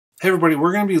Hey everybody,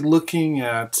 we're going to be looking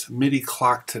at MIDI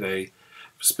clock today.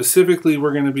 Specifically,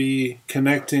 we're going to be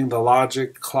connecting the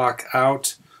logic clock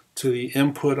out to the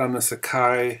input on this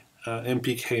AKAI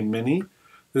MPKmini.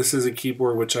 This is a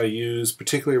keyboard which I use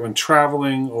particularly when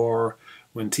traveling or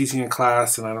when teaching a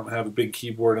class and I don't have a big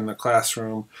keyboard in the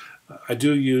classroom. I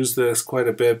do use this quite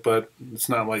a bit, but it's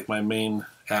not like my main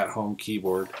at-home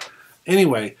keyboard.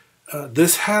 Anyway,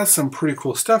 this has some pretty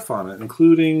cool stuff on it,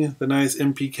 including the nice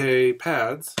MPK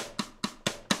pads,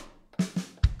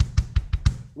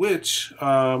 which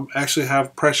actually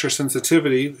have pressure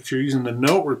sensitivity. If you're using the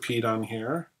note repeat on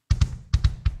here,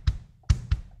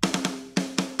 the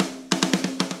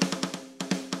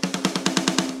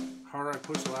harder I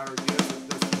push, the louder it gets with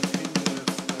this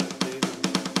continuous data.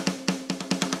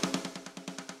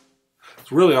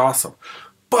 It's really awesome.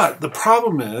 But the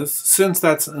problem is, since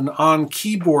that's an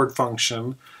on-keyboard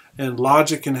function and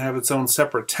Logic can have its own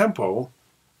separate tempo,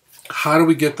 how do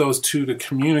we get those two to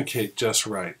communicate just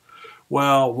right?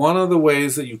 Well, one of the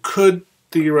ways that you could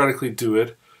theoretically do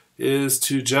it is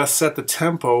to just set the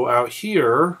tempo out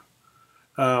here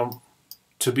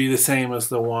to be the same as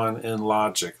the one in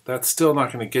Logic. That's still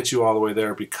not going to get you all the way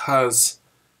there because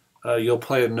you'll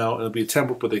play a note and it'll be a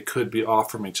tempo, but they could be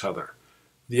off from each other.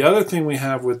 The other thing we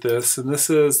have with this, and this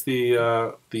is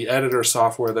the editor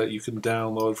software that you can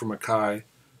download from AKAI,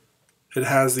 it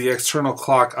has the external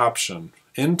clock option.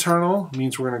 Internal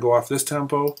means we're going to go off this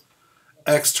tempo.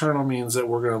 External means that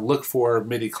we're going to look for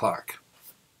MIDI clock.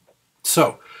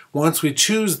 So once we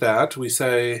choose that, we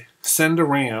say send to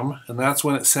RAM, and that's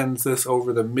when it sends this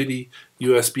over the MIDI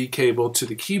USB cable to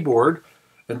the keyboard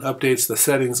and updates the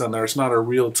settings on there. It's not a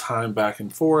real-time back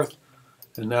and forth.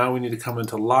 And now we need to come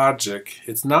into Logic.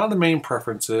 It's not the main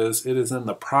preferences. It is in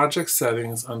the project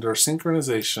settings under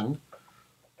synchronization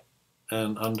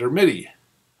and under MIDI.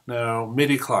 Now,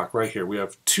 MIDI clock right here. We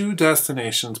have two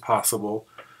destinations possible.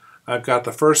 I've got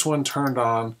the first one turned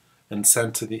on and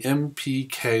sent to the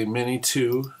MPKmini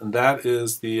 2, and that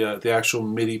is the actual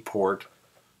MIDI port.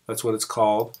 That's what it's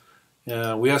called.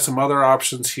 We have some other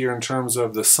options here in terms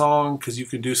of the song, because you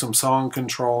can do some song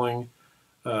controlling.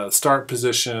 Start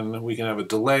position, we can have a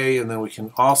delay, and then we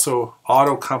can also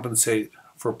auto-compensate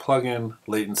for plug-in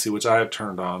latency, which I have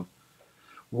turned on.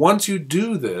 Once you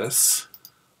do this,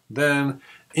 then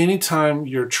anytime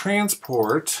your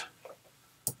transport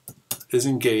is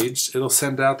engaged, it'll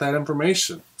send out that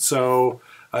information. So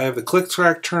I have the click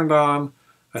track turned on,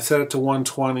 I set it to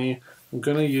 120, I'm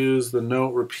going to use the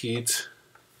note repeat.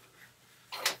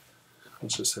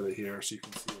 Let's just set it here so you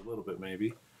can see a little bit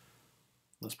maybe.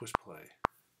 Let's push play.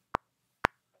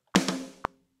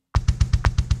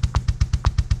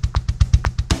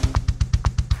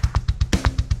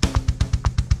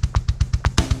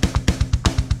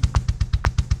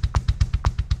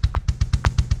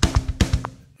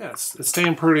 Yes, it's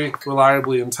staying pretty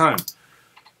reliably in time.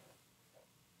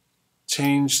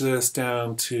 Change this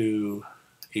down to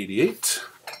 88.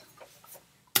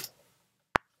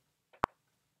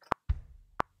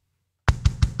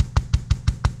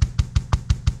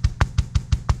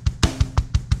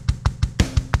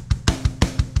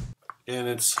 And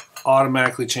it's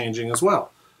automatically changing as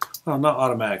well. Well, not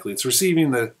automatically. It's receiving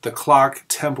the clock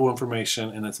tempo information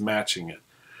and it's matching it.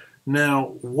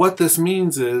 Now, what this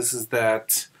means is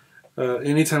that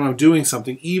anytime I'm doing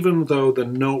something, even though the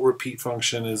note repeat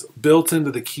function is built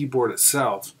into the keyboard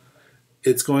itself,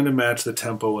 it's going to match the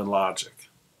tempo in Logic.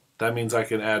 That means I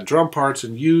can add drum parts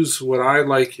and use what I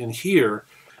like in here.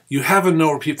 You have a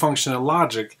note repeat function in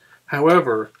Logic,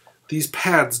 however, these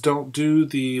pads don't do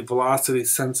the velocity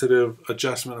sensitive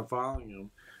adjustment of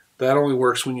volume. That only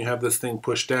works when you have this thing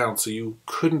pushed down, so you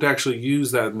couldn't actually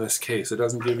use that in this case. It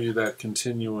doesn't give you that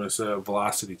continuous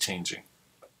velocity changing.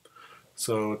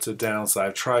 So it's a downside.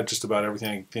 I've tried just about everything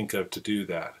I can think of to do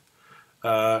that.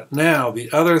 Now,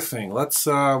 the other thing, let's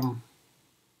look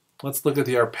at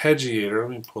the arpeggiator.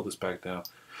 Let me pull this back down.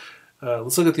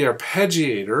 Let's look at the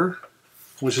arpeggiator,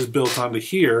 which is built onto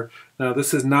here. Now,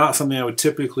 this is not something I would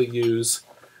typically use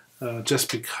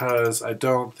just because I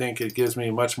don't think it gives me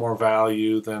much more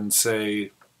value than, say,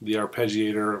 the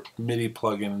arpeggiator MIDI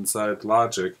plugin inside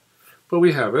Logic. But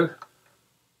we have it.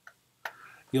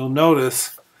 You'll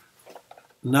notice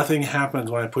nothing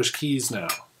happens when I push keys now.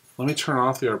 Let me turn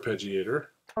off the arpeggiator.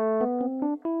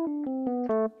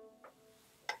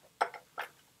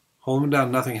 Hold them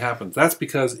down, nothing happens. That's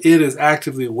because it is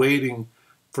actively waiting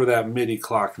for that MIDI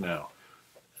clock now.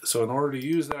 So in order to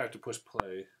use that, I have to push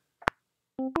play.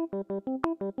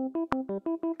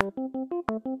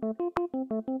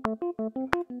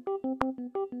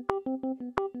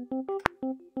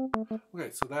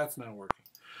 Okay, so that's now working.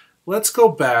 let's go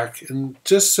back, and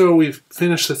just so we've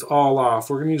finished this all off,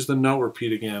 we're going to use the note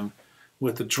repeat again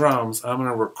with the drums. I'm going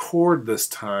to record this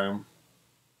time,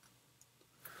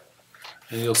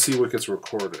 and you'll see what gets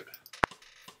recorded.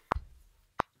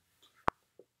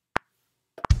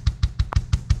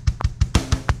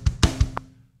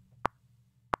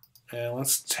 And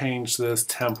let's change this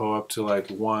tempo up to like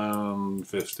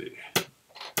 150,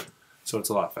 so it's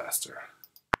a lot faster.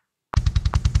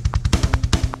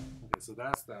 Okay, so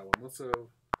that's that one. Let's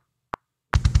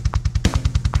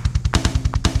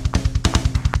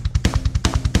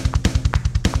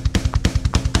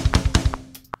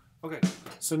okay,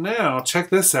 so now check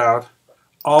this out.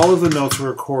 All of the notes are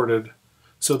recorded,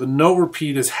 so the note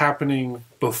repeat is happening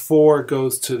before it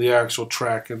goes to the actual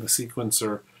track in the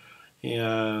sequencer.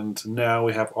 And now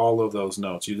we have all of those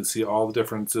notes. You can see all the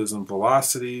differences in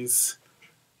velocities,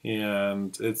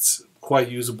 and it's quite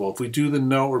usable. If we do the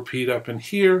note repeat up in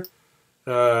here,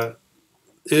 it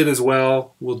as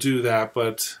well will do that.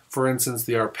 But for instance,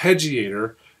 the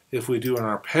arpeggiator, if we do an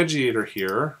arpeggiator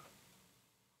here,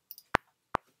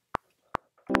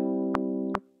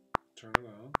 turn it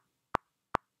on.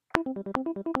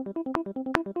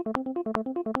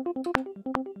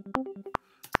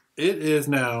 It is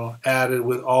now added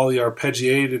with all the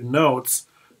arpeggiated notes,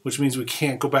 which means we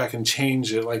can't go back and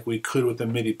change it like we could with the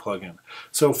MIDI plugin.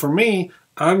 So for me,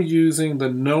 I'm using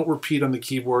the note repeat on the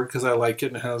keyboard because I like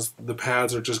it and the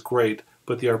pads are just great,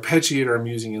 but the arpeggiator I'm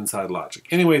using inside Logic.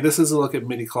 Anyway, this is a look at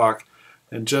MIDI Clock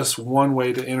and just one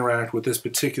way to interact with this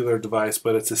particular device,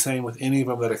 but it's the same with any of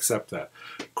them that accept that.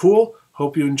 Cool.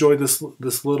 Hope you enjoyed this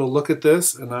little look at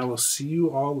this, and I will see you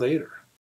all later.